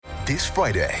This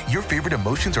Friday, your favorite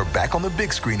emotions are back on the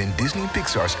big screen in Disney and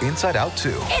Pixar's Inside Out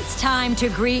 2. It's time to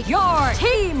greet your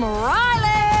Team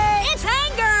Riley! It's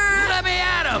anger! Let me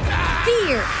at him!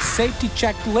 Fear! Safety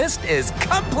checklist is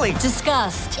complete!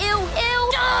 Disgust! Ew!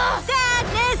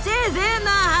 Sadness is in the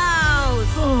house!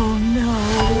 Oh no.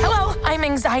 Hello, I'm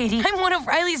anxiety. I'm one of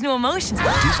Riley's new emotions.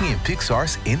 Disney and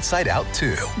Pixar's Inside Out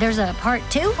 2. There's a part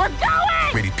 2? We're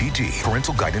going! Rated PG.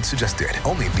 Parental guidance suggested.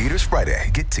 Only in theaters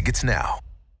Friday. Get tickets now.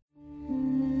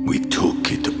 We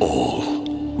took it all.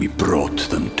 We brought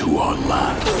them to our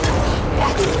land.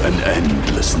 An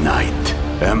endless night,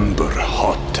 ember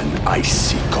hot and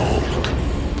icy cold.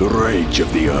 The rage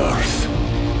of the earth.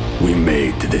 We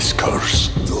made this curse.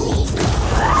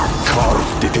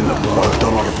 Carved it in the blood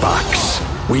on our backs.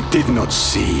 We did not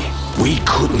see. We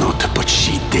could not, but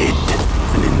she did.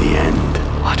 And in the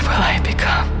end... What will I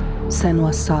become?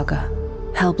 Senua's Saga.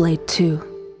 Hellblade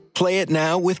 2. Play it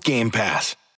now with Game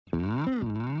Pass.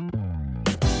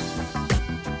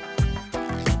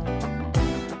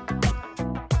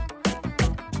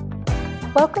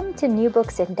 Welcome to New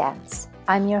Books in Dance.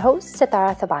 I'm your host,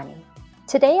 Sitara Thabani.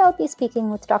 Today I'll be speaking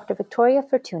with Dr. Victoria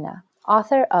Fortuna,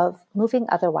 author of Moving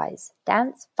Otherwise,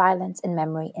 Dance, Violence, and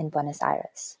Memory in Buenos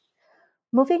Aires.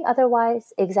 Moving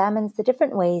Otherwise examines the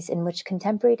different ways in which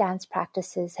contemporary dance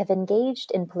practices have engaged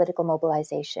in political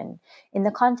mobilization in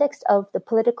the context of the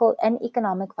political and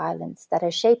economic violence that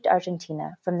has shaped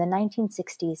Argentina from the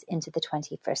 1960s into the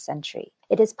 21st century.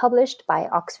 It is published by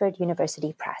Oxford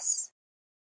University Press.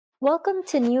 Welcome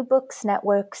to New Books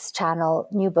Network's channel,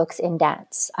 New Books in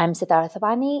Dance. I'm Sitara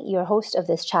Thabani, your host of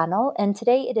this channel, and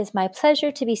today it is my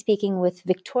pleasure to be speaking with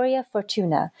Victoria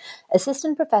Fortuna,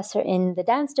 assistant professor in the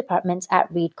dance department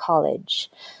at Reed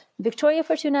College. Victoria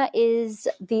Fortuna is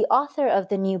the author of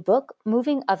the new book,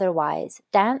 Moving Otherwise,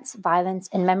 Dance, Violence,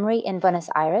 and Memory in Buenos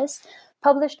Aires,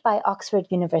 published by Oxford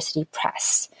University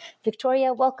Press.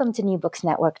 Victoria, welcome to New Books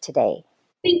Network today.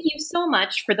 Thank you so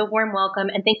much for the warm welcome,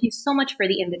 and thank you so much for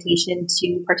the invitation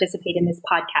to participate in this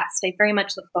podcast. I very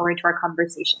much look forward to our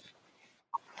conversation.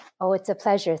 Oh, it's a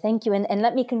pleasure. Thank you. And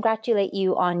let me congratulate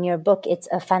you on your book. It's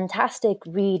a fantastic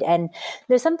read. And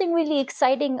there's something really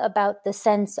exciting about the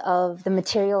sense of the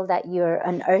material that you're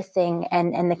unearthing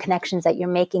and the connections that you're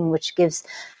making, which gives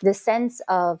the sense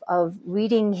of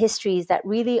reading histories that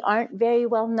really aren't very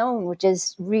well known, which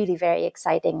is really very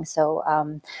exciting. So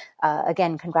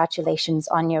again, congratulations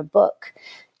on your book.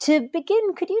 To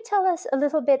begin, could you tell us a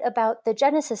little bit about the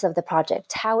genesis of the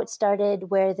project, how it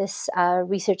started, where this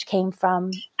research came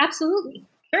from? Absolutely.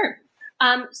 Sure.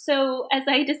 So as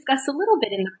I discuss a little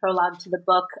bit in the prologue to the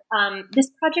book,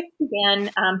 this project began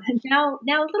now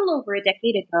a little over a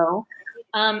decade ago.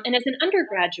 And as an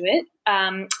undergraduate,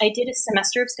 I did a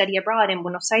semester of study abroad in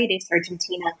Buenos Aires,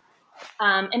 Argentina.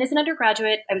 And as an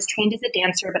undergraduate, I was trained as a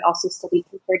dancer, but also studied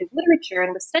comparative literature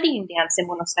and was studying dance in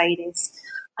Buenos Aires.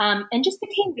 And just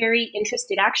became very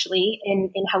interested, actually,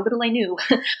 in how little I knew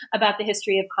about the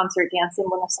history of concert dance in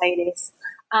Buenos Aires.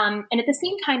 And at the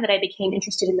same time that I became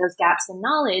interested in those gaps in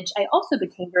knowledge, I also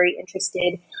became very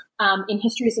interested in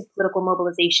histories of political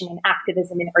mobilization and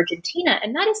activism in Argentina.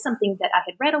 And that is something that I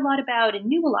had read a lot about and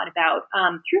knew a lot about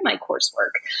through my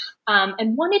coursework,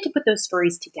 and wanted to put those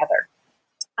stories together.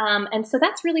 And so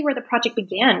that's really where the project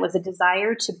began, was a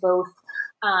desire to both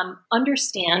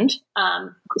understand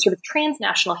sort of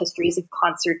transnational histories of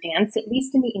concert dance. At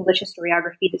least in the English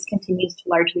historiography, this continues to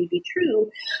largely be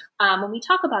true. When we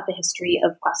talk about the history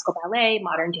of classical ballet,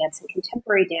 modern dance, and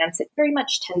contemporary dance, it very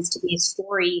much tends to be a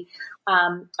story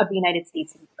of the United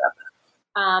States and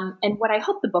Europe. And what I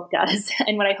hope the book does,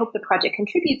 and what I hope the project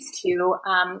contributes to,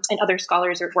 and other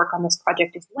scholars at work on this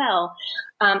project as well,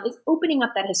 is opening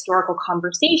up that historical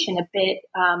conversation a bit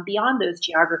beyond those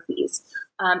geographies,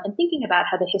 and thinking about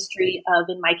how the history of,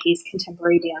 in my case,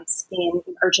 contemporary dance in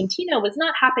Argentina was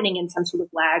not happening in some sort of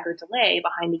lag or delay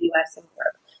behind the U.S. and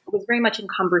Europe. It was very much in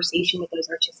conversation with those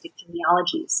artistic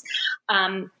genealogies.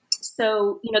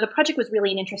 So, the project was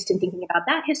really an interest in thinking about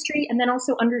that history, and then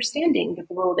also understanding the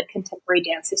role that contemporary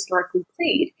dance historically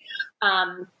played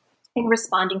in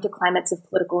responding to climates of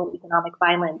political and economic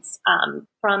violence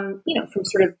from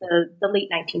sort of the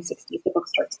late 1960s. The book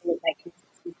starts in the late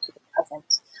 1960s to the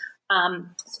present.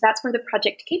 So that's where the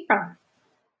project came from.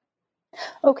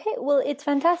 Okay, well, it's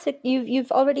fantastic.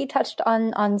 You've already touched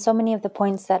on so many of the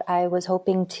points that I was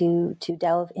hoping to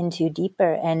delve into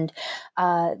deeper, and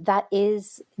that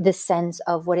is the sense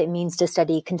of what it means to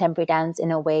study contemporary dance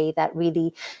in a way that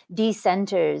really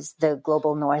decenters the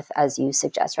global North, as you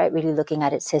suggest, right? Really looking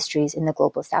at its histories in the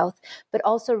global South, but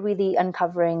also really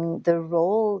uncovering the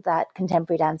role that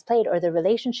contemporary dance played, or the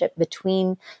relationship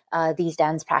between these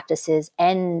dance practices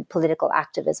and political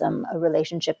activism, a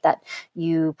relationship that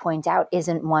you point out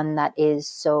isn't one that is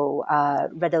so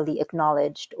readily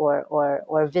acknowledged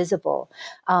or visible.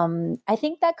 I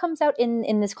think that comes out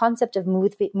in this concept of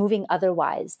moving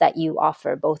otherwise that you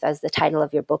offer, both as the title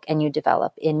of your book and you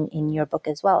develop in your book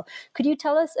as well. Could you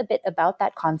tell us a bit about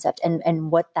that concept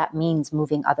and what that means,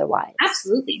 moving otherwise?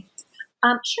 Absolutely.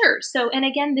 Sure. So, and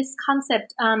again, this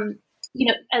concept,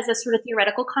 as a sort of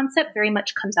theoretical concept, very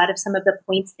much comes out of some of the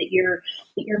points that you're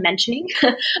mentioning,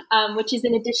 which is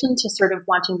in addition to sort of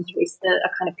wanting to trace a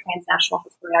kind of transnational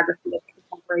historiography of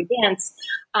contemporary dance.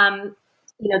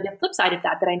 The flip side of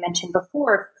that I mentioned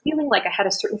before, feeling like I had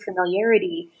a certain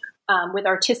familiarity with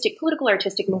political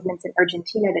artistic movements in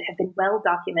Argentina that have been well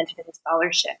documented in the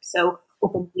scholarship. So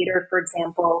open theater, for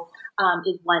example,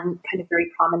 is one kind of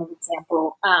very prominent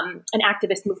example. And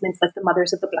activist movements like the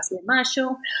Mothers of the Plaza de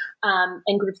Mayo,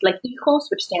 and groups like Hijos,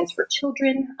 which stands for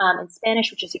children in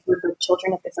Spanish, which is a group of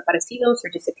children of desaparecidos or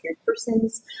disappeared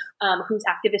persons, whose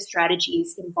activist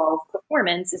strategies involve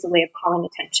performance as a way of calling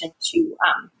attention to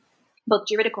both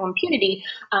juridical impunity,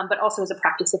 but also as a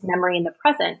practice of memory in the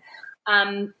present.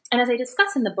 And as I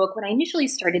discuss in the book, when I initially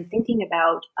started thinking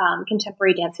about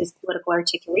contemporary dance's political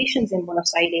articulations in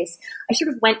Buenos Aires, I sort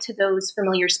of went to those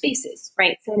familiar spaces,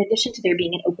 right? So in addition to there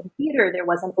being an open theater, there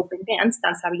was an open dance,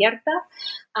 Danza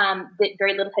Abierta, that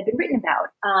very little had been written about.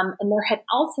 And there had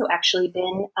also actually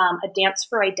been a Dance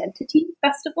for Identity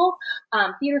festival.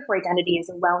 Theater for Identity is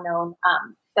a well-known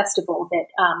festival that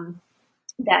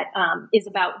is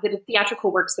about the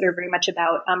theatrical works that are very much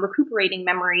about recuperating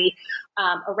memory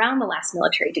around the last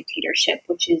military dictatorship,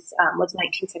 which was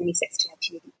 1976 to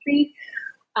 1983.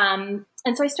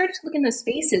 And so I started to look in those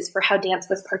spaces for how dance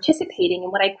was participating.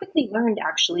 And what I quickly learned,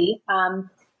 actually,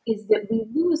 is that we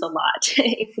lose a lot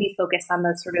if we focus on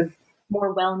those sort of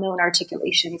more well-known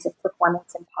articulations of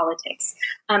performance and politics.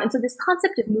 And so this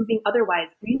concept of moving otherwise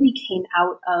really came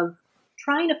out of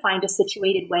trying to find a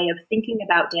situated way of thinking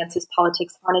about dance's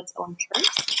politics on its own terms.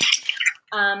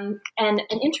 And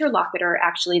an interlocutor,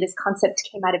 actually, this concept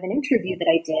came out of an interview that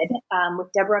I did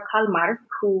with Deborah Kalmar,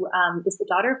 who is the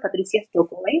daughter of Patricia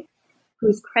Stokoe,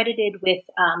 who's credited with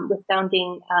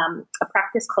founding a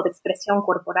practice called Expresión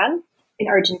Corporal in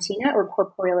Argentina, or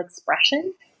corporeal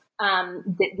expression,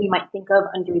 that we might think of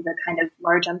under the kind of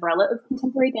large umbrella of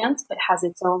contemporary dance, but has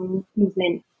its own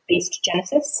movement-based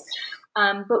genesis.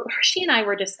 But she and I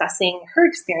were discussing her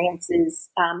experiences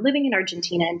living in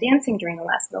Argentina and dancing during the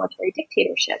last military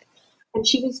dictatorship. And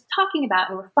she was talking about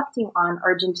and reflecting on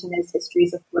Argentina's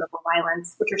histories of political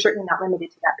violence, which are certainly not limited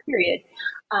to that period,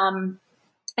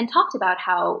 and talked about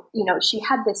how, she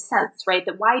had this sense, right,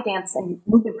 that why dance and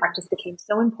movement practice became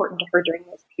so important to her during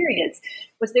those periods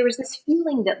was there was this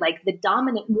feeling that, like, the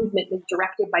dominant movement was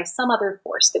directed by some other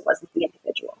force that wasn't the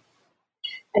individual.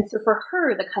 And so for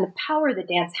her, the kind of power that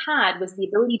dance had was the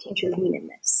ability to intervene in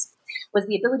this, was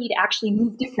the ability to actually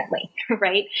move differently,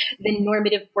 right, than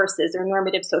normative forces or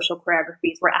normative social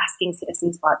choreographies were asking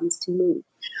citizens' bodies to move.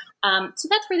 So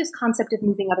that's where this concept of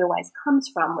moving otherwise comes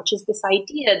from, which is this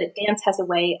idea that dance has a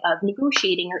way of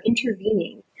negotiating or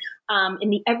intervening in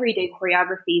the everyday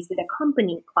choreographies that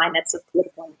accompany climates of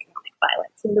political and economic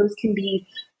violence. And those can be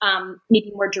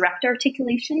maybe more direct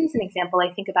articulations. An example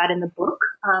I think about in the book,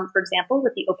 for example,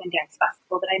 with the Open Dance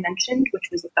Festival that I mentioned, which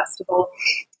was a festival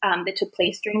that took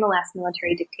place during the last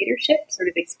military dictatorship, sort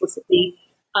of explicitly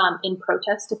in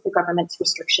protest of the government's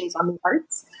restrictions on the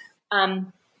arts.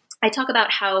 I talk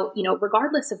about how,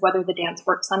 regardless of whether the dance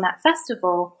works on that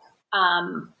festival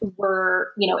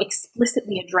were,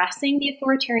 explicitly addressing the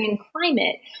authoritarian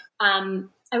climate,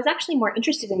 I was actually more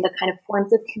interested in the kind of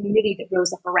forms of community that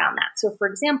rose up around that. So, for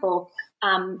example,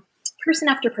 person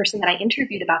after person that I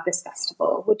interviewed about this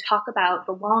festival would talk about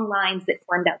the long lines that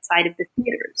formed outside of the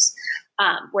theaters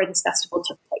where this festival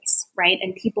took place, right?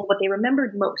 And people, what they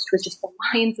remembered most was just the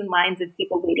lines and lines of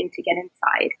people waiting to get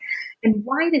inside. And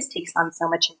why this takes on so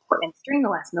much importance during the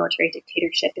last military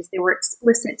dictatorship is there were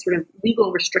explicit sort of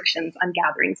legal restrictions on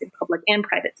gatherings in public and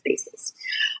private spaces,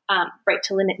 right,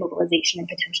 to limit mobilization and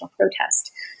potential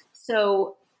protest.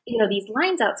 So, these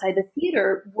lines outside the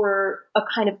theater were a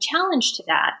kind of challenge to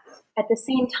that. at the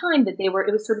same time that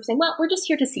it was sort of saying, well, we're just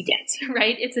here to see dance,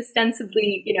 right? It's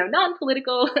ostensibly,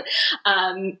 non-political,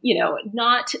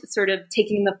 not sort of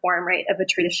taking the form, right, of a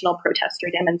traditional protest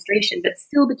or demonstration, but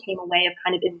still became a way of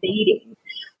kind of evading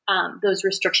those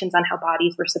restrictions on how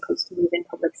bodies were supposed to move in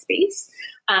public space.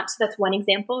 So that's one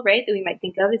example, right, that we might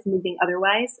think of as moving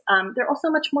otherwise. There are also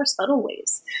much more subtle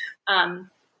ways.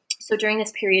 So during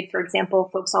this period, for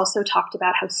example, folks also talked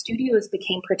about how studios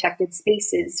became protected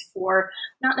spaces for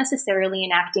not necessarily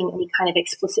enacting any kind of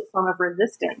explicit form of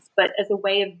resistance, but as a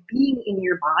way of being in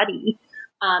your body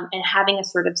and having a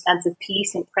sort of sense of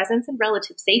peace and presence and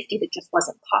relative safety that just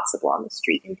wasn't possible on the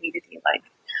street in day-to-day life.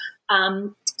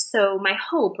 So my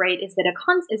hope, right, is that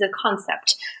as a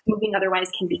concept, moving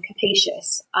otherwise can be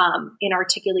capacious in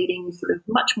articulating sort of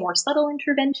much more subtle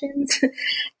interventions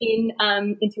in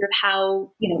sort of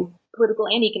how, political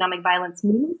and economic violence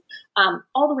move,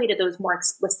 all the way to those more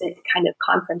explicit kind of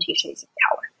confrontations of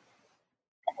power.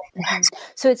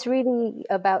 So it's really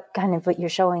about kind of what you're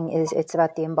showing is it's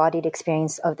about the embodied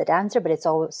experience of the dancer, but it's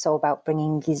also about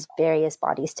bringing these various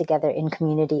bodies together in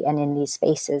community and in these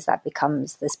spaces that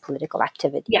becomes this political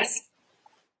activity. Yes.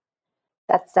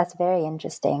 That's very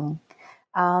interesting.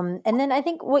 And then I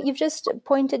think what you've just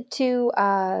pointed to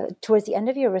towards the end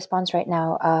of your response right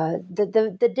now,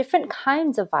 the different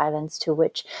kinds of violence to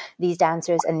which these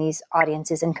dancers and these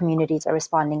audiences and communities are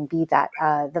responding, be that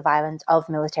the violence of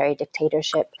military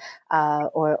dictatorship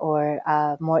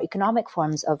or more economic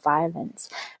forms of violence.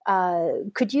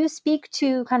 Could you speak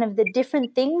to kind of the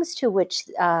different things to which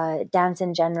dance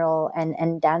in general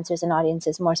and dancers and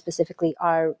audiences more specifically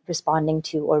are responding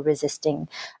to or resisting,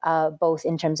 both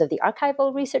in terms of the archival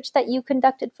research that you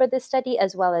conducted for this study,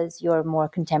 as well as your more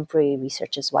contemporary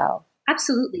research as well?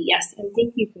 Absolutely, yes. And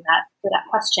thank you for that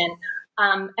question.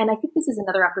 And I think this is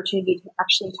another opportunity to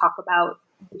actually talk about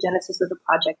the genesis of the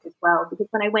project as well, because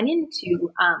when I went into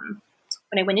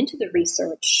the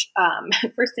research,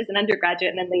 first as an undergraduate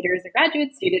and then later as a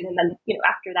graduate student, and then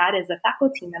after that as a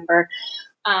faculty member,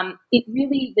 it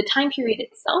really, the time period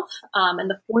itself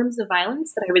and the forms of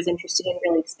violence that I was interested in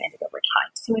really expanded over time.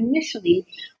 So initially,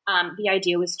 the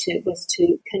idea was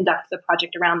to conduct the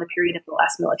project around the period of the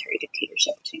last military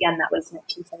dictatorship, which again, that was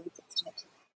 1976 to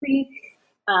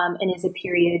 1983, and is a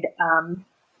period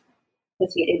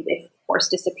associated with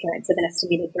forced disappearance of an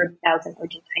estimated 30,000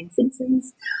 Argentine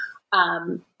citizens.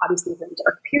 Obviously a very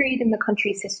dark period in the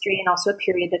country's history, and also a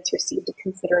period that's received a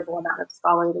considerable amount of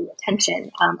scholarly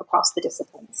attention across the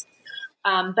disciplines.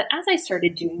 But as I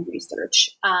started doing research,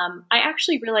 I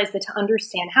actually realized that to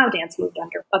understand how dance moved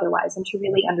otherwise and to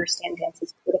really understand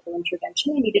dance's political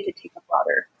intervention, I needed to take a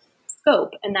broader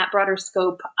scope. And that broader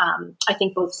scope, I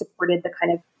think, both supported the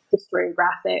kind of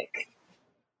historiographic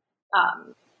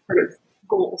sort of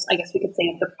goals, I guess we could say,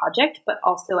 of the project, but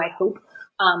also, I hope,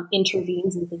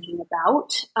 intervenes in thinking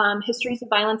about histories of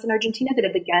violence in Argentina that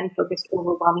have, again, focused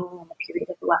overwhelmingly on the period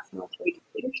of the last military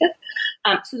dictatorship.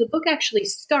 So the book actually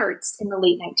starts in the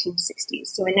late 1960s.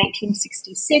 So in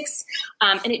 1966,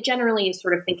 and it generally is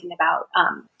sort of thinking about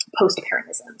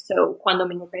post-Peronism. So Juan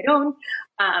Domingo Perón,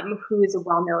 who is a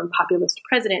well-known populist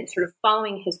president, sort of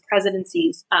following his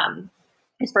presidencies,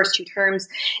 his first two terms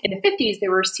in the 50s,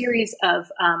 there were a series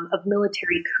of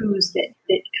military coups that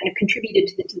kind of contributed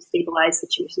to the destabilized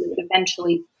situation that would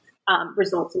eventually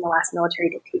result in the last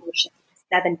military dictatorship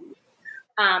in the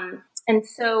 70s. And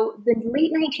so the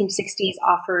late 1960s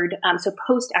offered, so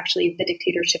post actually the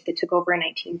dictatorship that took over in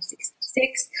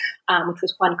 1966, which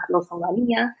was Juan Carlos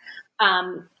Onganía,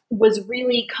 was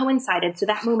really coincided. So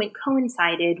that moment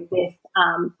coincided with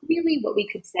really what we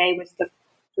could say was the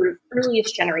sort of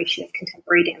earliest generation of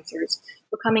contemporary dancers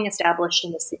becoming established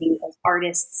in the city as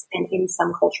artists and in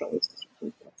some cultural institutions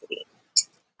in the city.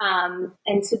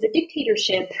 And so the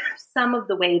dictatorship, some of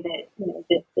the way that,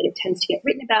 that it tends to get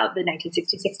written about, the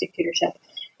 1966 dictatorship,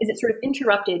 is it sort of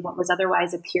interrupted what was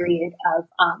otherwise a period of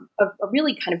a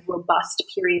really kind of robust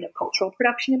period of cultural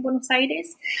production in Buenos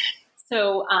Aires.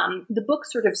 So the book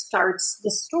sort of starts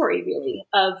the story, really,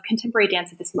 of contemporary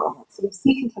dance at this moment. So we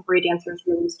see contemporary dancers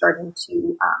really starting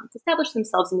to establish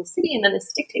themselves in the city, and then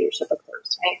this dictatorship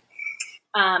occurs, right?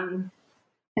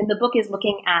 And the book is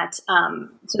looking at,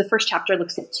 so the first chapter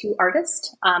looks at two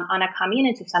artists, Ana Kamian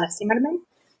and Susana Zimmerman,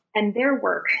 and their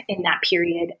work in that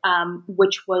period,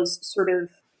 which was sort of,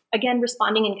 again,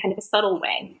 responding in kind of a subtle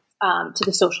way to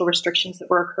the social restrictions that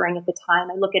were occurring at the time.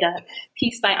 I look at a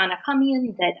piece by Ana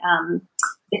Kamian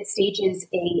that stages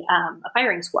a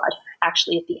firing squad,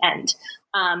 actually, at the end,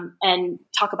 and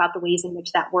talk about the ways in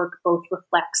which that work both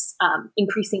reflects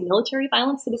increasing military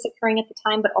violence that was occurring at the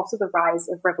time, but also the rise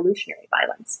of revolutionary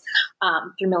violence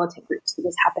through militant groups that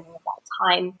was happening at that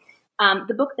time.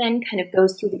 The book then kind of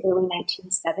goes through the early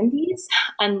 1970s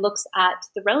and looks at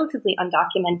the relatively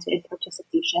undocumented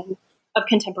participation of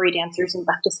contemporary dancers in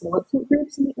leftist militant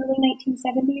groups in the early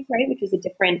 1970s, right, which is a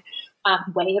different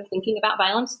way of thinking about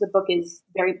violence. The book is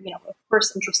very, of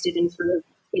course, interested in sort of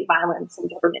state violence and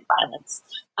government violence,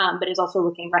 but is also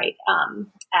looking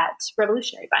at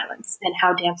revolutionary violence and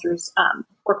how dancers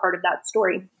were part of that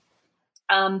story.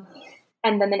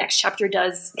 And then the next chapter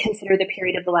does consider the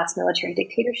period of the last military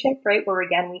dictatorship, right, where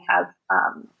again we have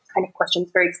kind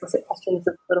of very explicit questions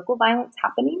of political violence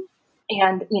happening.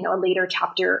 And, a later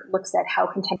chapter looks at how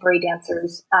contemporary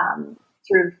dancers,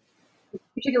 sort of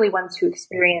particularly ones who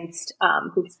experienced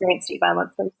state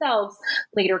violence themselves,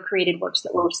 later created works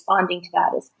that were responding to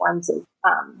that as forms of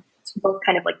both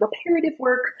kind of like reparative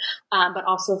work, but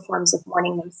also forms of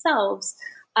mourning themselves.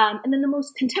 And then the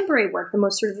most contemporary work, the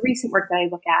most sort of recent work that I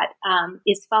look at,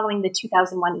 is following the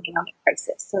 2001 economic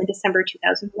crisis. So in December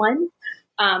 2001,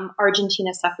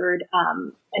 Argentina suffered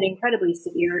an incredibly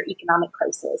severe economic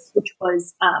crisis, which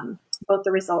was both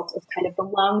the result of kind of the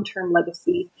long-term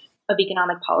legacy of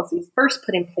economic policies first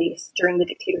put in place during the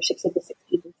dictatorships of the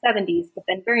 60s and 70s, but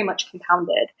then very much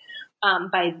compounded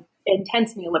by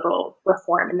intense neoliberal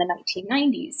reform in the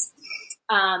 1990s.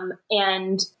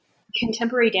 And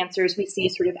contemporary dancers we see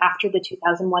sort of after the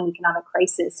 2001 economic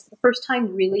crisis, for the first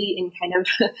time really in kind of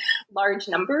large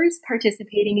numbers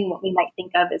participating in what we might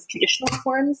think of as traditional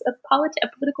forms of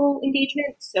political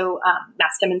engagement, so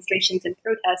mass demonstrations and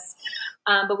protests.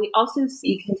 But we also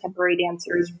see contemporary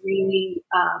dancers really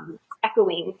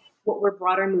echoing what were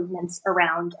broader movements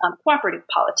around cooperative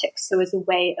politics. So as a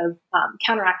way of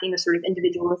counteracting the sort of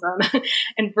individualism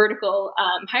and vertical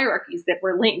hierarchies that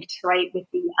were linked, right, with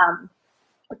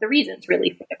the reasons really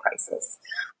for the crisis.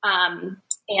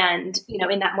 And,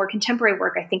 in that more contemporary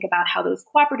work, I think about how those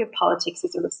cooperative politics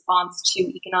as a response to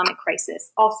economic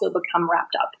crisis also become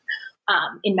wrapped up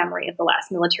in memory of the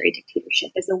last military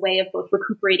dictatorship as a way of both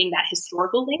recuperating that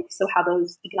historical link, so how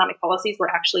those economic policies were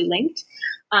actually linked,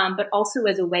 but also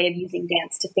as a way of using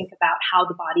dance to think about how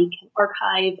the body can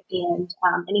archive and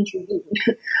intervene,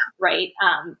 right,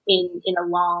 in a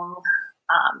long,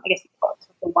 I guess you call it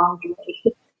a long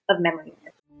journey of memory.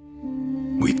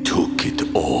 We took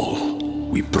it all.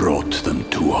 We brought them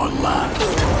to our land.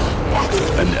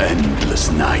 An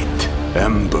endless night,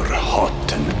 ember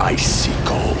hot and icy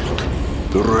cold.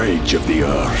 The rage of the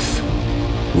earth.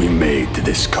 We made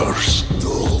this curse.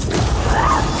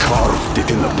 Carved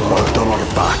it in the blood on our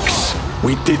backs.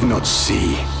 We did not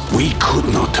see. We could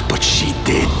not, but she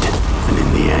did. And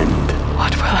in the end,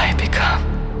 What will I become?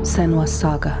 Senua's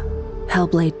Saga.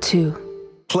 Hellblade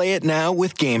 2. Play it now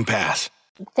with Game Pass.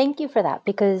 Thank you for that,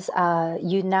 because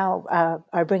you now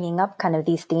are bringing up kind of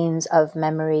these themes of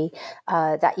memory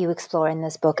that you explore in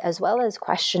this book, as well as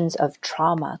questions of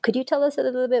trauma. Could you tell us a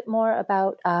little bit more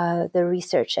about the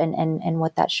research and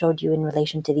what that showed you in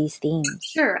relation to these themes?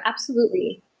 Sure,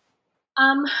 absolutely.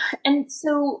 And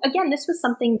so, again, this was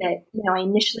something that, I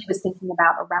initially was thinking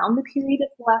about around the period of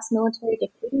the last military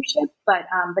dictatorship, but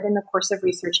in the course of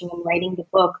researching and writing the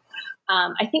book,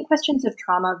 I think questions of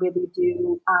trauma really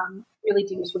do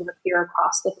sort of appear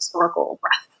across the historical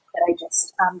breadth that I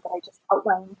just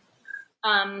outlined.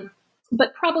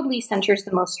 But probably centers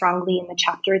the most strongly in the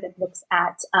chapter that looks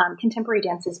at contemporary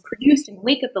dances produced in the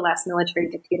wake of the last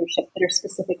military dictatorship that are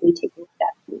specifically taken to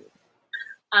that period.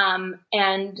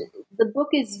 And the book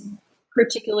is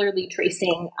particularly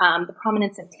tracing the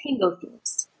prominence of tango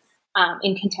themes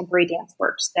in contemporary dance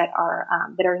works that are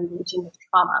engaging with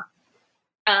trauma.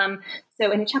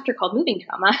 So in a chapter called Moving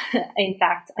Trauma, in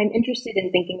fact, I'm interested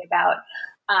in thinking about,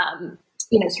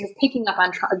 sort of picking up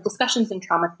on discussions in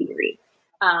trauma theory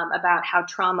about how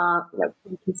trauma,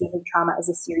 we conceive of trauma as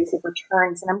a series of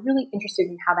returns. And I'm really interested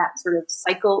in how that sort of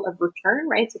cycle of return,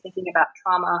 right? So thinking about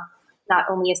trauma not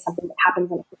only as something that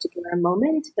happens in a particular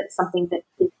moment, but something that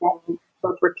then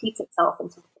both repeats itself in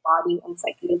sort of the body and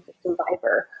psyche of the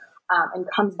survivor. And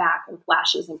comes back and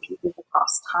flashes and pieces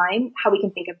across time, how we can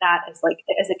think of that as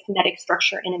a kinetic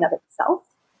structure in and of itself.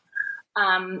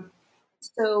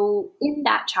 So in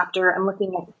that chapter, I'm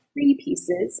looking at 3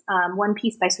 pieces. One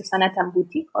piece by Susana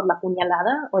Tambuti called La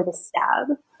Puñalada, or The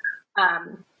Stab,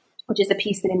 which is a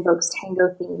piece that invokes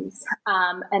tango themes.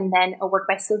 And then a work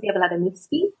by Sylvia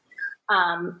Wladimirski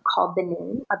called The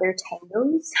Name, Other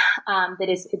Tangos. And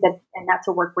that's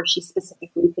a work where she's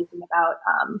specifically thinking about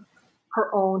her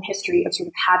own history of sort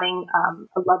of having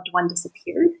a loved one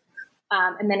disappeared.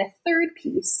 And then a third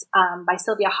piece by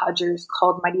Sylvia Hodgers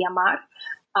called Maria Mar.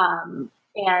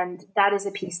 And that is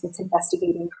a piece that's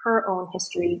investigating her own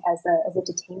history as a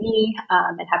detainee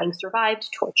and having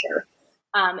survived torture.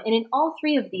 And in all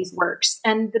three of these works,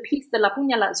 and the piece, the La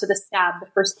Puñalada, so the stab, the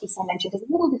first piece I mentioned, is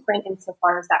a little different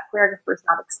insofar as that choreographer is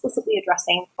not explicitly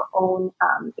addressing her own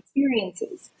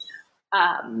experiences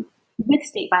with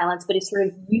state violence, but is sort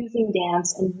of using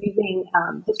dance and using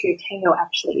history of tango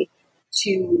actually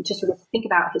to sort of think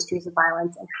about histories of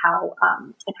violence and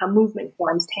how movement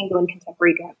forms, tango and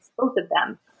contemporary dance, both of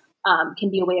them can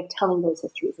be a way of telling those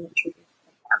histories and introducing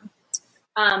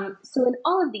them. So in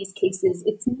all of these cases,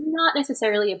 it's not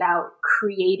necessarily about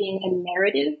creating a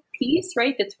narrative piece,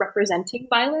 right, that's representing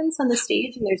violence on the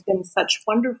stage. And there's been such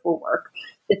wonderful work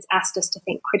that's asked us to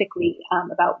think critically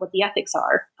about what the ethics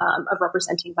are of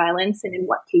representing violence and in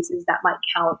what cases that might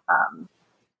count,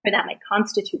 or that might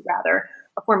constitute, rather,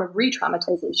 a form of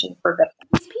re-traumatization for victims.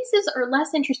 These pieces are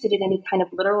less interested in any kind of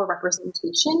literal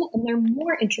representation, and they're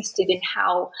more interested in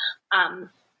how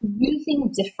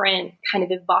using different kind of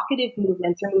evocative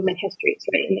movements or movement histories,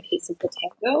 right, in the case of the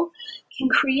tango, can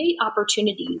create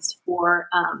opportunities for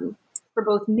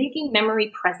both making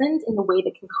memory present in a way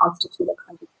that can constitute a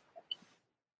kind of memory,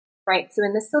 right? So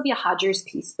in the Sylvia Hodgers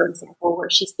piece, for example, where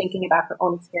she's thinking about her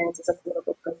own experience as a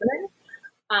political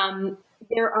prisoner,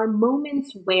 there are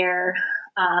moments where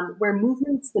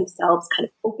movements themselves kind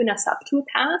of open us up to a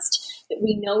past that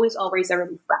we know is always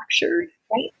already fractured,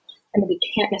 right? And that we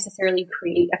can't necessarily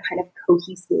create a kind of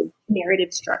cohesive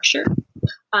narrative structure.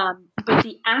 But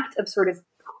the act of sort of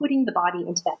putting the body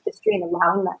into that history and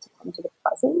allowing that to come to the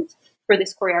present, for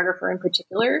this choreographer in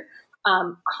particular,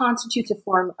 constitutes a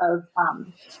form of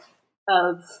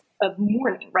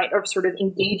mourning, right? Or sort of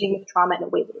engaging with trauma in a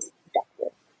way that is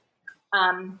productive.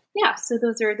 So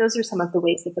those are some of the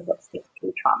ways that the book speaks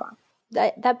through trauma.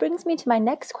 That brings me to my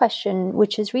next question,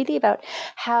 which is really about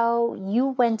how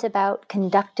you went about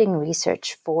conducting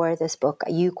research for this book.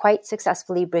 You quite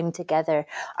successfully bring together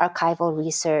archival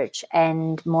research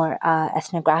and more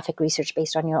ethnographic research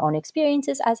based on your own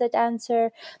experiences as a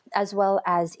dancer, as well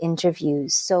as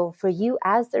interviews. So for you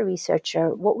as the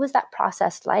researcher, what was that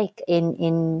process like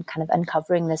in kind of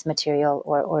uncovering this material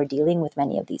or dealing with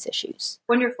many of these issues?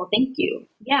 Wonderful. Thank you.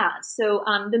 Yeah. So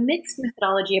the mixed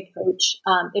methodology approach,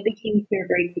 it became clear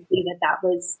very quickly that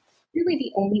was really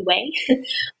the only way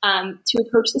to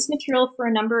approach this material for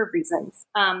a number of reasons,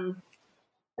 some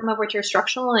of which are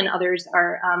structural and others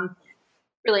are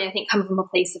really, I think, come from a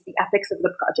place of the ethics of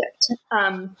the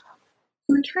project.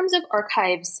 In terms of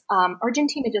archives,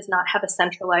 Argentina does not have a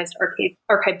centralized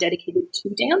archive dedicated to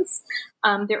dance.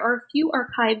 There are a few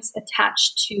archives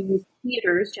attached to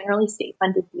theaters, generally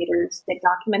state-funded theaters, that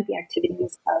document the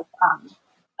activities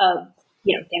of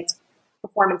dance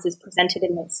performances presented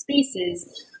in those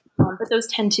spaces. But those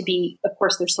tend to be, of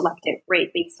course, they're selective,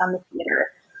 right, based on the theater.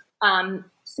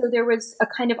 So there was a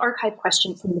kind of archive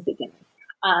question from the beginning.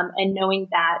 And knowing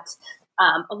that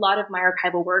a lot of my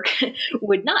archival work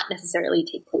would not necessarily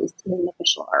take place in an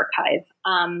official archive.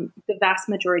 The vast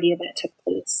majority of it took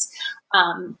place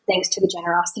thanks to the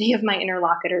generosity of my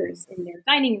interlocutors in their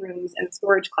dining rooms and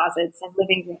storage closets and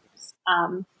living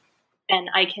rooms. And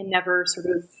I can never sort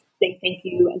of say thank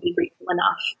you and be grateful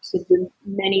enough to the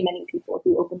many, many people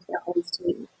who opened their homes to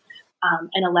me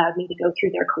and allowed me to go through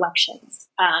their collections.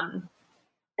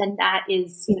 And that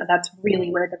is, that's really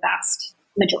where the vast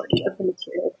majority of the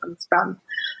material comes from.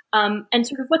 And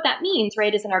sort of what that means,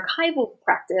 right, as an archival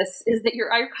practice is that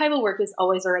your archival work is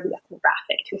always already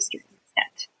ethnographic to a certain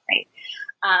extent, right?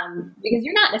 Because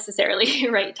you're not necessarily,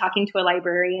 right, talking to a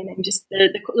librarian and just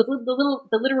the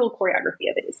literal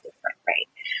choreography of it is different,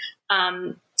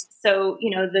 right? So,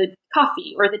 the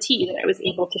coffee or the tea that I was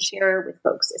able to share with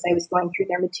folks as I was going through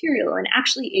their material and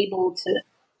actually able to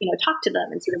talk to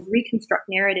them and sort of reconstruct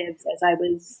narratives as I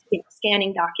was,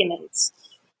 scanning documents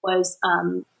was,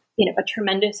 a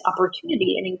tremendous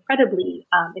opportunity and incredibly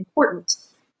important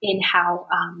in how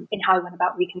I went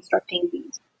about reconstructing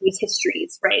these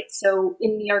histories, right? So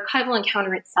in the archival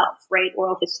encounter itself, right,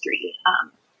 oral history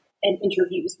and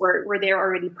interviews were there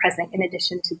already present in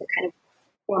addition to the kind of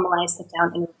formalized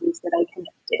sit-down interviews that I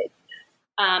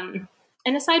conducted.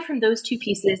 And aside from those two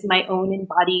pieces, my own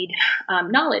embodied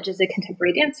knowledge as a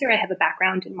contemporary dancer, I have a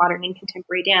background in modern and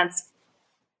contemporary dance,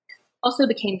 also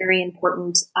became very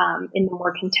important in the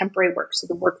more contemporary work, so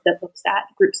the work that looks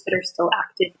at groups that are still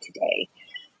active today.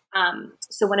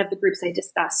 So one of the groups I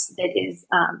discuss that is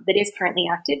currently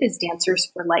active is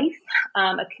Dancers for Life,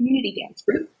 a community dance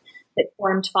group that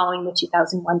formed following the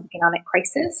 2001 economic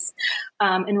crisis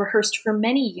and rehearsed for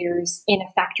many years in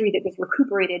a factory that was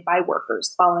recuperated by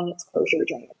workers following its closure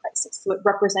during the crisis. So it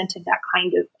represented that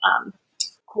kind of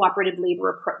cooperative labor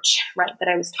approach, right, that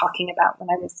I was talking about when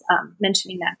I was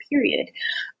mentioning that period.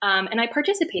 And I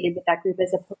participated with that group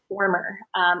as a performer,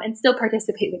 and still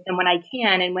participate with them when I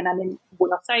can and when I'm in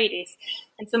Buenos Aires.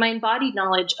 And so my embodied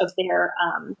knowledge of their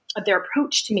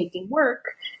approach to making work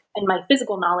and my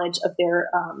physical knowledge of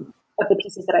of the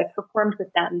pieces that I've performed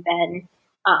with them then,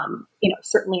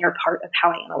 certainly are part of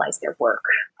how I analyze their work,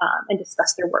 and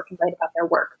discuss their work and write about their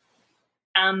work.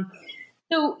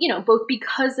 So, both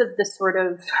because of the sort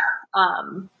of,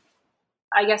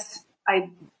 I guess I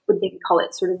would maybe call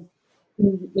it sort of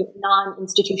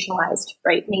non-institutionalized,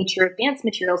 right, nature of dance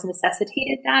materials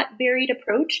necessitated that varied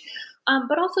approach,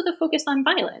 but also the focus on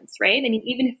violence, right? I mean,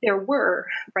 even if there were,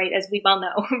 right, as we well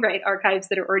know, right, archives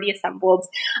that are already assembled,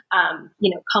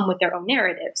 come with their own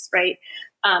narratives, right?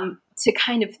 To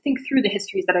kind of think through the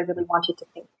histories that I really wanted to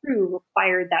think through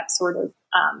required that sort of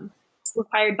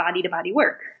required body-to-body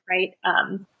work, right?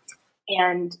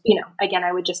 And, again,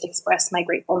 I would just express my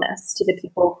gratefulness to the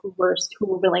people who were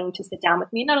willing to sit down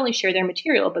with me and not only share their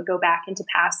material, but go back into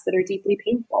pasts that are deeply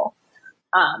painful.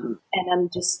 And I'm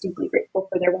just deeply grateful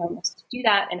for their willingness to do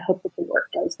that and hope that the work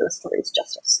does those stories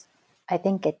justice. I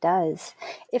think it does.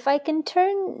 If I can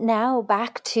turn now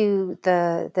back to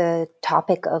the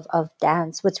topic of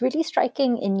dance, what's really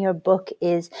striking in your book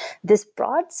is this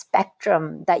broad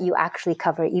spectrum that you actually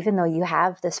cover. Even though you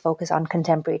have this focus on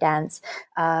contemporary dance,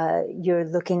 you're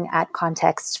looking at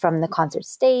contexts from the concert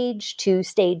stage to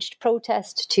staged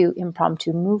protest to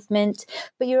impromptu movement,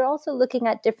 but you're also looking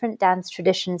at different dance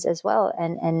traditions as well,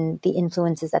 and the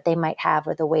influences that they might have,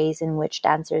 or the ways in which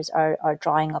dancers are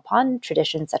drawing upon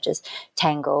traditions such as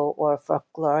tango or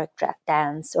folkloric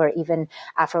dance, or even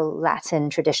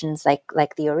Afro-Latin traditions like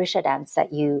the Orisha dance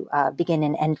that you begin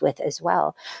and end with as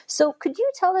well. So could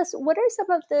you tell us, what are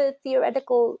some of the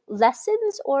theoretical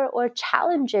lessons or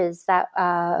challenges that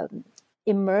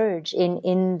emerge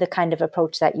in the kind of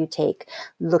approach that you take,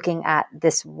 looking at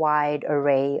this wide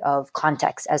array of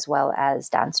contexts as well as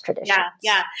dance traditions?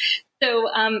 Yeah.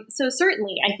 So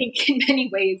certainly, I think in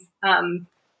many ways,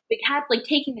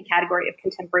 taking the category of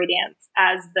contemporary dance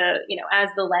as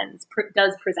the lens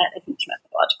does present a huge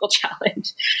methodological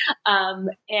challenge,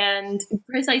 and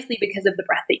precisely because of the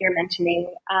breadth that you're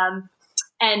mentioning,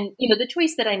 and the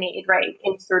choice that I made, right,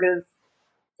 in sort of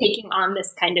taking on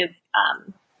this kind of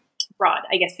broad,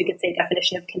 I guess we could say,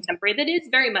 definition of contemporary that is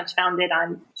very much founded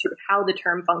on sort of how the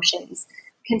term functions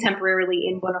contemporarily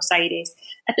in Buenos Aires.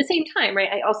 At the same time, right,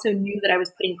 I also knew that I was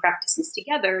putting practices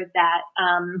together that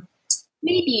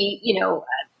maybe,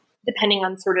 depending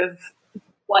on sort of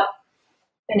what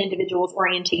an individual's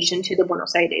orientation to the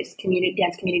Buenos Aires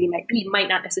dance community might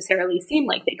not necessarily seem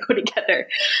like they go together.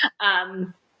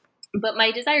 But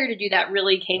my desire to do that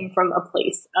really came from a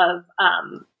place of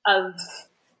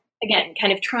again,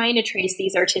 kind of trying to trace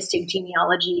these artistic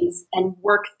genealogies and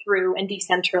work through and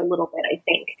decenter a little bit, I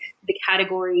think, the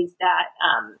categories that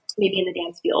maybe in the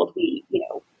dance field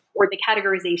or the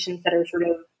categorizations that are sort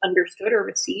of understood or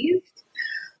received.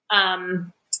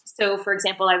 So, for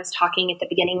example, I was talking at the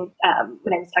beginning,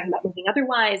 when I was talking about Moving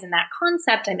Otherwise and that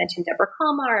concept, I mentioned Deborah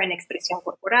Kalmar and expresión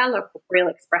corporal, or corporeal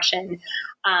expression.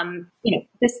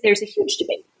 There's a huge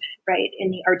debate, right,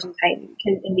 in the Argentine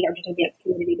dance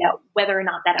community about whether or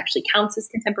not that actually counts as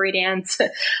contemporary dance,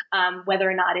 whether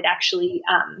or not it actually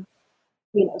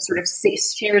sort of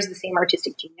shares the same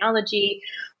artistic genealogy.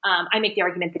 I make the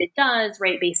argument that it does,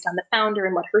 right, based on the founder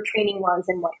and what her training was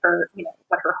and what her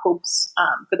hopes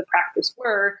for the practice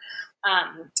were.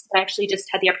 I actually just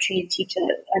had the opportunity to teach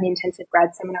an intensive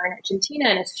grad seminar in Argentina,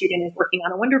 and a student is working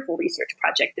on a wonderful research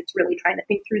project that's really trying to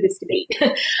think through this debate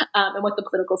and what the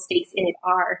political stakes in it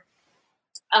are.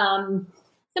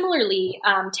 Similarly,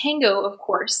 tango, of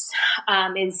course,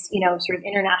 is sort of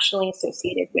internationally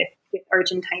associated with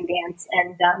Argentine dance,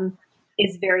 and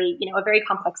is very a very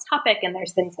complex topic. And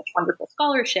there's been such wonderful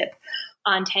scholarship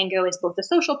on tango as both a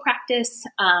social practice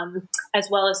as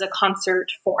well as a concert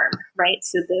form, right?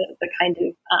 So the kind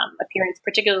of appearance,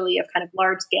 particularly of kind of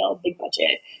large scale, big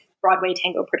budget Broadway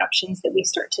tango productions that we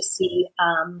start to see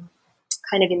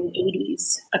kind of in the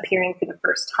 80s appearing for the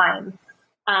first time.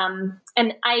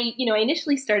 And I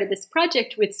initially started this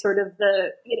project with sort of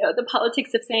the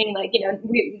politics of saying, like,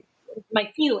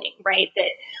 my feeling, right,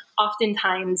 that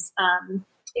oftentimes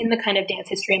in the kind of dance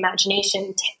history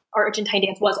imagination, Argentine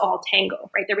dance was all tango,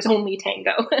 right? There was only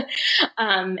tango.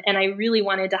 And I really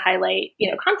wanted to highlight,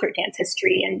 concert dance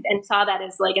history and saw that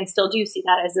as and still do see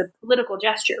that as a political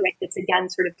gesture, right? That's again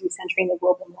sort of decentering the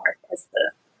global north as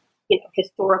the,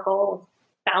 historical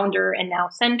founder and now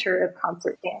center of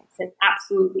concert dance, and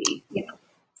absolutely,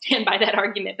 stand by that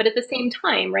argument. But at the same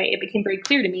time, right, it became very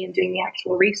clear to me in doing the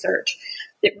actual research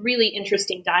that really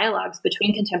interesting dialogues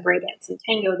between contemporary dance and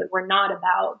tango that were not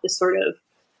about the sort of,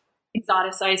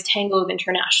 exoticized tango of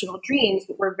international dreams,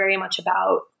 but were very much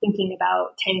about thinking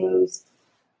about tango's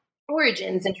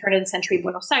origins in turn of the century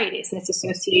Buenos Aires and its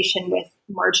association with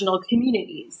marginal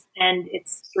communities and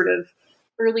its sort of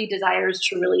early desires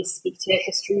to really speak to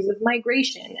histories of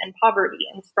migration and poverty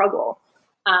and struggle,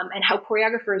 and how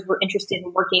choreographers were interested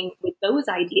in working with those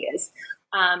ideas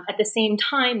at the same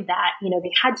time that,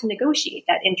 they had to negotiate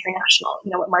that international,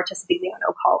 what Marta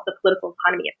Spigliano called the political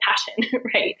economy of passion,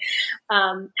 right?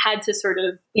 Had to sort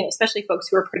of, especially folks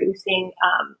who are producing,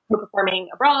 who are performing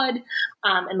abroad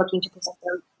and looking to present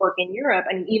their work in Europe.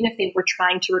 I mean, even if they were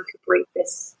trying to recuperate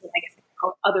this, I guess they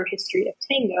call it other history of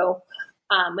tango,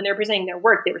 when they were presenting their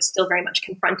work, they were still very much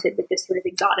confronted with this sort of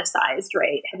exoticized,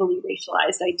 right, heavily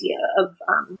racialized idea of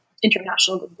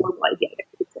international and global idea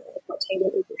of what tango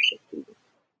is or should be.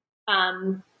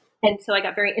 And so I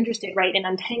got very interested, right, in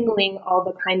untangling all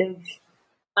the kind of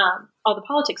all the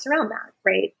politics around that,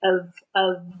 right, of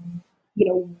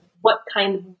what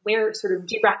kind of where sort of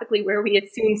geographically where we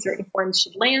assume certain forms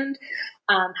should land,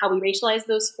 how we racialize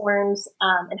those forms,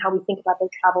 and how we think about their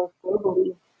travel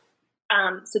globally.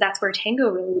 So that's where tango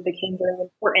really became very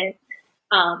important,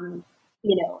 and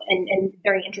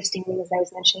very interestingly, as I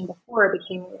was mentioning before,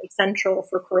 became really central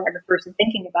for choreographers in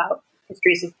thinking about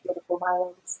histories of political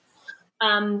violence.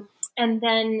 And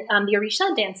then the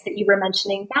Orisha dance that you were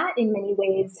mentioning, that in many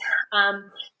ways, not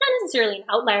necessarily an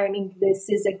outlier. I mean, this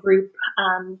is a group,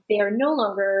 they are no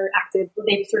longer active.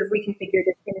 They've sort of reconfigured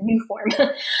it in a new form.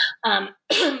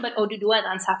 But Oduduwa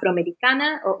Danza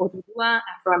Afroamericana, or Oduduwa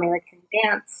Afro-American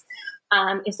Dance,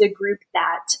 is a group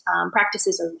that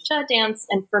practices Orisha dance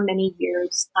and for many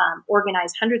years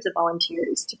organized hundreds of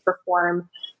volunteers to perform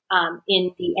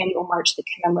in the annual march that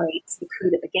commemorates the coup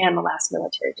that began the last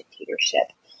military dictatorship.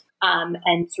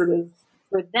 And sort of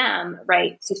for them,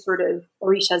 right, so sort of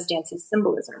Orisha's dance is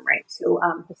symbolism, right? So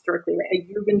historically, right, a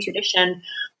Yoruban tradition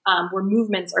where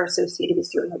movements are associated with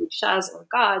certain Orishas or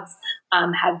gods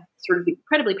have sort of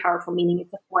incredibly powerful meaning.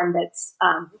 It's a form that's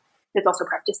also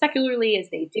practiced secularly, as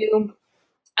they do.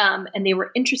 And they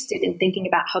were interested in thinking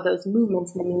about how those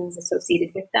movements and the meanings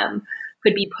associated with them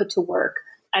could be put to work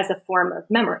as a form of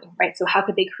memory, right? So how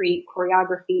could they create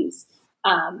choreographies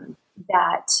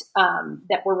that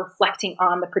were reflecting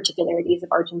on the particularities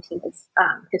of Argentina's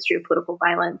history of political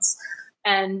violence?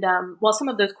 And while some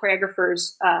of those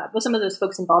choreographers, some of those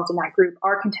folks involved in that group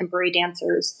are contemporary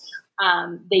dancers,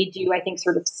 they do, I think,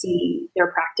 sort of see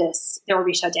their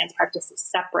Orisha dance practice as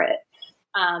separate.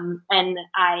 And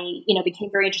I, became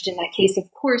very interested in that case,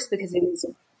 of course, because it was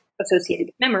associated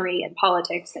with memory and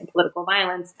politics and political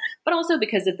violence, but also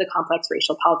because of the complex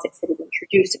racial politics that it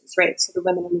introduces, right? So the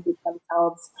women in the group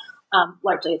themselves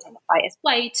largely identify as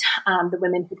white. The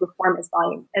women who perform as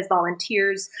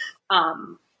volunteers,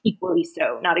 equally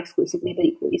so, not exclusively, but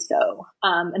equally so.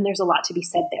 And there's a lot to be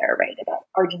said there, right, about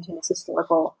Argentina's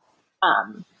historical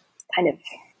kind of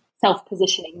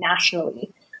self-positioning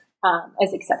nationally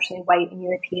as exceptionally white and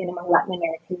European among Latin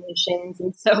American nations.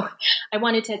 And so I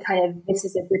wanted to this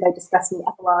is a group I discussed in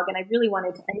the epilogue, and I really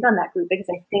wanted to end on that group because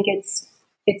I think it's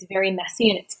very messy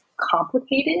and it's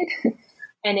complicated.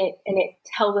 And it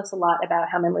tells us a lot about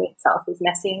how memory itself is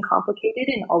messy and complicated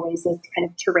and always a kind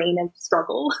of terrain of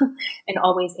struggle and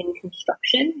always in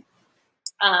construction.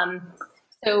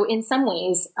 So in some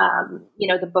ways,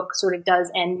 the book sort of does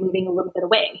end moving a little bit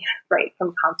away, right,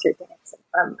 from concert dance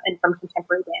and from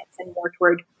contemporary dance and more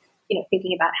toward,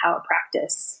 thinking about how a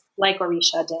practice like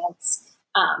Orisha dance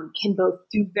can both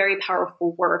do very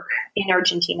powerful work in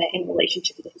Argentina in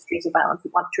relationship to the histories of violence we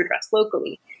want to address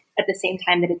locally, at the same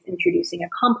time that it's introducing a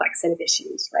complex set of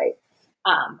issues, right,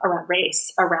 around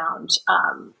race, around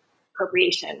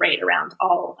appropriation, right, around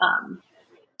all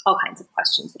kinds of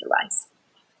questions that arise.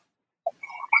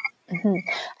 Mm-hmm.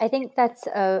 I think that's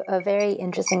a very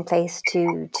interesting place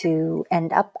to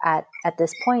end up at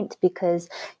this point, because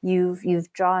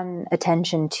you've drawn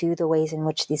attention to the ways in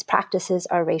which these practices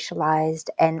are racialized,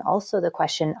 and also the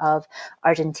question of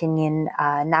Argentinian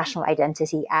national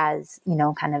identity as,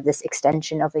 kind of this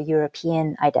extension of a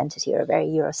European identity or a very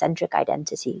Eurocentric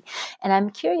identity. And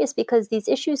I'm curious because these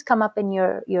issues come up in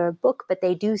your book, but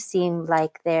they do seem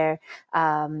like they're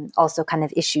also kind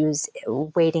of issues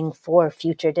waiting for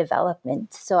future development.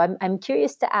 So I'm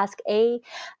curious to ask,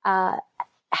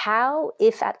 how,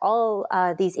 if at all,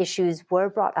 these issues were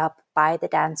brought up by the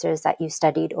dancers that you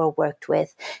studied or worked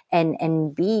with,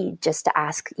 and B, just to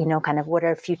ask, kind of what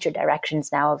are future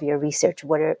directions now of your research?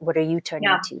 What are you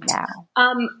turning to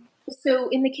now? So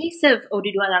in the case of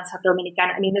Oduduwa Danza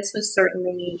Dominicana, I mean, this was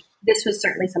certainly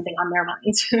something on their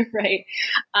minds, right?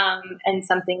 And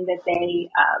something that they,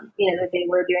 that they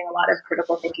were doing a lot of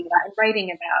critical thinking about and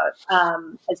writing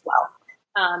about as well.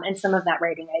 And some of that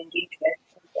writing I engaged with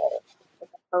in the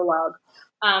prologue.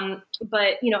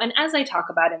 But, and as I talk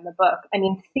about in the book, I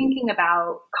mean, thinking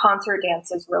about concert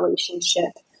dance's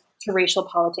relationship to racial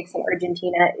politics in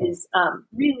Argentina is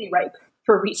really ripe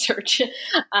for research.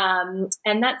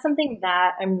 And that's something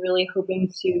that I'm really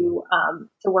hoping to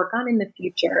work on in the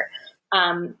future.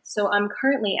 So I'm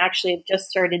currently I've just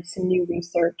started some new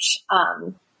research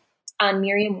on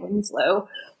Miriam Winslow,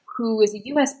 who is a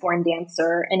U.S.-born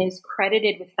dancer and is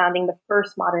credited with founding the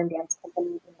first modern dance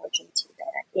company in Argentina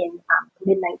in the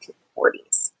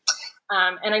mid-1940s.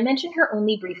 And I mentioned her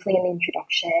only briefly in the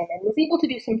introduction and was able to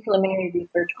do some preliminary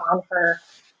research on her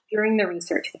during the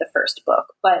research for the first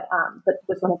book, but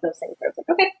was one of those things where I was like,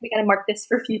 okay, we got to mark this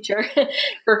for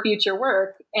future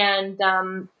work. And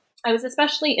I was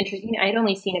especially interested. I had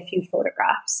only seen a few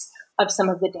photographs of some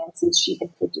of the dances she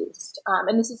had produced,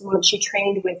 and this is when she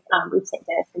trained with Ruth St.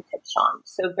 Denis and Ted Shawn.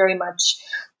 So very much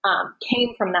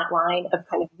came from that line of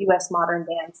kind of U.S. modern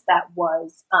dance that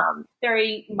was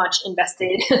very much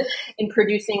invested in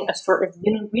producing a sort of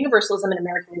universalism and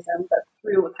Americanism, but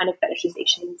through a kind of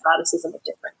fetishization and exoticism of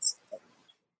difference.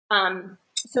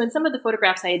 So in some of the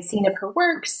photographs I had seen of her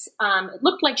works, it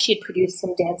looked like she had produced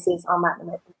some dances on Latin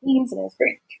American themes, and I was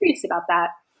very curious about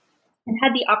that and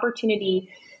had the opportunity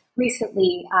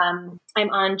recently. I'm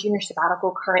on junior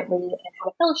sabbatical currently and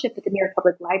have a fellowship at the New York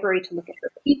Public Library to look at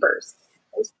her papers.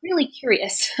 I was really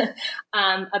curious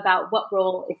about what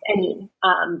role, if any,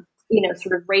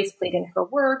 sort of race played in her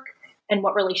work and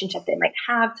what relationship they might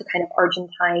have to kind of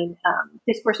Argentine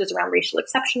discourses around racial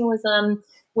exceptionalism,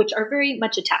 which are very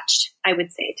much attached, I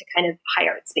would say, to kind of high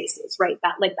art spaces, right?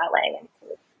 That like ballet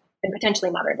and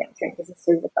potentially modern dance, right? Because it's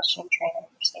sort of the question I'm trying to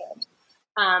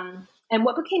understand. And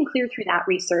what became clear through that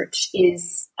research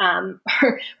is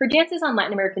her dances on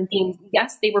Latin American themes.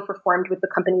 Yes, they were performed with the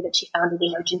company that she founded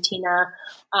in Argentina,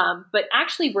 but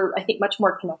actually were, I think, much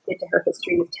more connected to her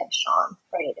history with Ted Shawn,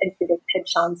 right? And sort of Ted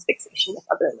Shawn's fixation with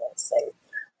otherness and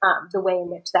the way in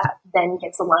which that then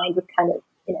gets aligned with kind of,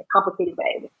 in a complicated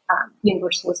way, with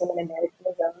universalism and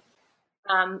Americanism.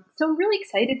 So I'm really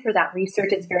excited for that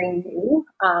research. It's very new.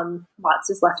 Lots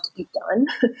is left to be done.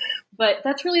 But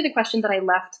that's really the question that I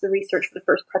left the research for the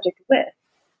first project with,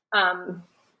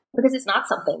 because it's not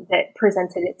something that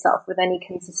presented itself with any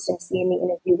consistency in the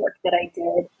interview work that I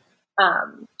did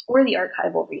or the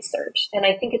archival research. And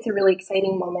I think it's a really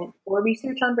exciting moment for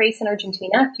research on race in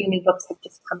Argentina. A few new books have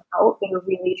just come out that are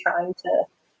really trying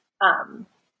to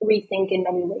rethink in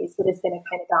many ways what has been a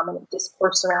kind of dominant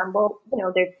discourse around,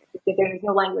 there's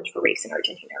no language for race in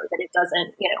Argentina, or that it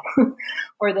doesn't,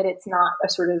 or that it's not a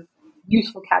sort of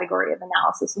useful category of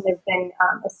analysis. And there've been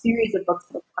a series of books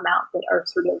that have come out that are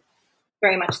sort of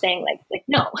very much saying like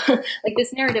no, like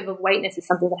this narrative of whiteness is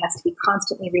something that has to be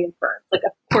constantly reaffirmed. Like,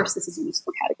 of course, this is a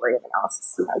useful category of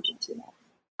analysis in Argentina.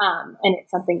 And it's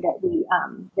something that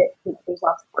there's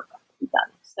lots of work left to be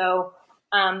done. So,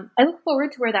 I look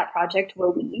forward to where that project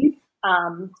will lead.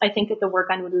 I think that the work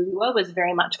on Oduduwa was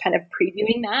very much kind of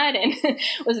previewing that and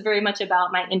was very much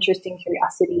about my interest and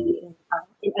curiosity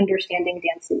in understanding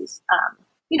dances,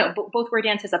 both where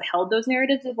dance has upheld those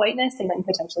narratives of whiteness and then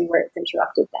potentially where it's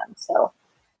interrupted them. So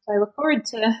I look forward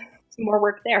to some more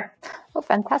work there. Oh,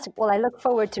 fantastic. Well, I look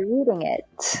forward to reading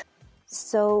it.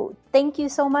 So thank you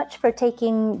so much for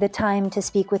taking the time to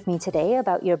speak with me today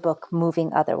about your book,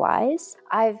 Moving Otherwise.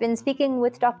 I've been speaking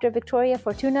with Dr. Victoria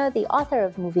Fortuna, the author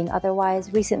of Moving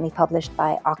Otherwise, recently published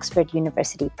by Oxford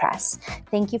University Press.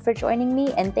 Thank you for joining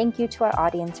me, and thank you to our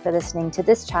audience for listening to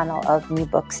this channel of New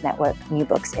Books Network, New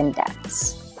Books in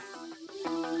Dance.